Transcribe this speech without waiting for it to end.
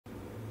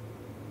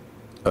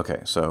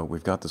Okay, so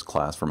we've got this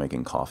class for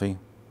making coffee.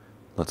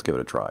 Let's give it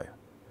a try.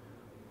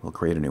 We'll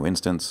create a new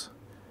instance.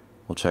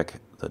 We'll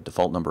check the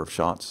default number of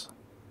shots.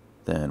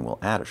 Then we'll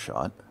add a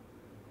shot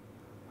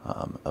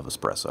of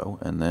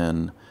espresso. And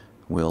then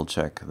we'll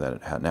check that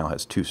it now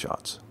has 2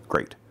 shots.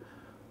 Great.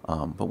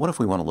 But what if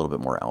we want a little bit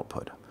more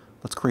output?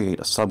 Let's create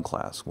a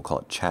subclass. We'll call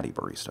it Chatty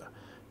Barista.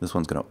 This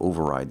one's going to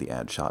override the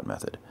add shot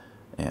method.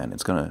 And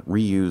it's going to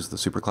reuse the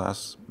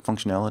superclass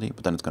functionality,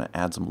 but then it's going to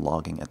add some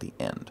logging at the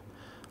end.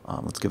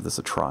 Let's give this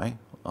a try.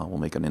 We'll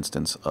make an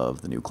instance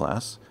of the new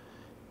class.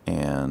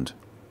 And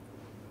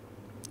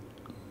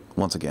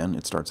once again,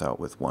 it starts out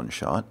with 1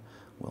 shot.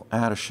 We'll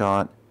add a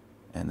shot,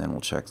 and then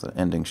we'll check the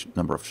ending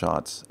number of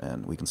shots.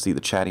 And we can see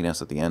the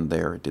chattiness at the end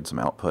there. It did some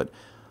output.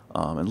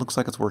 It looks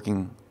like it's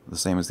working the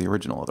same as the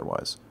original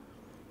otherwise.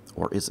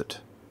 Or is it?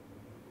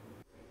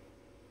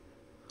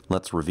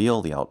 Let's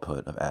reveal the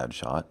output of add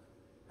shot.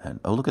 And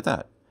oh, look at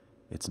that.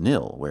 It's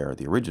nil, where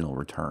the original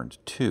returned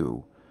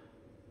 2.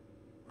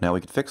 Now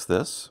we could fix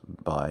this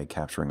by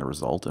capturing the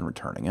result and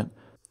returning it.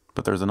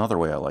 But there's another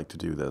way I like to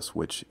do this,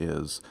 which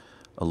is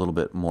a little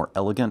bit more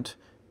elegant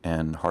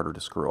and harder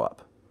to screw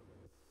up.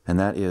 And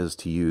that is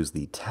to use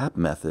the tap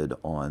method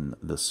on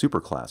the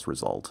superclass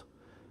result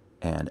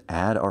and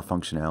add our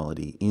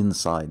functionality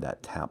inside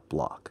that tap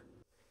block.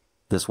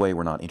 This way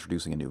we're not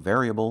introducing a new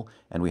variable,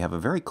 and we have a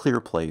very clear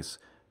place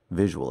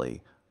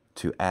visually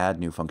to add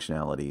new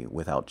functionality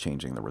without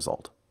changing the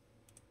result.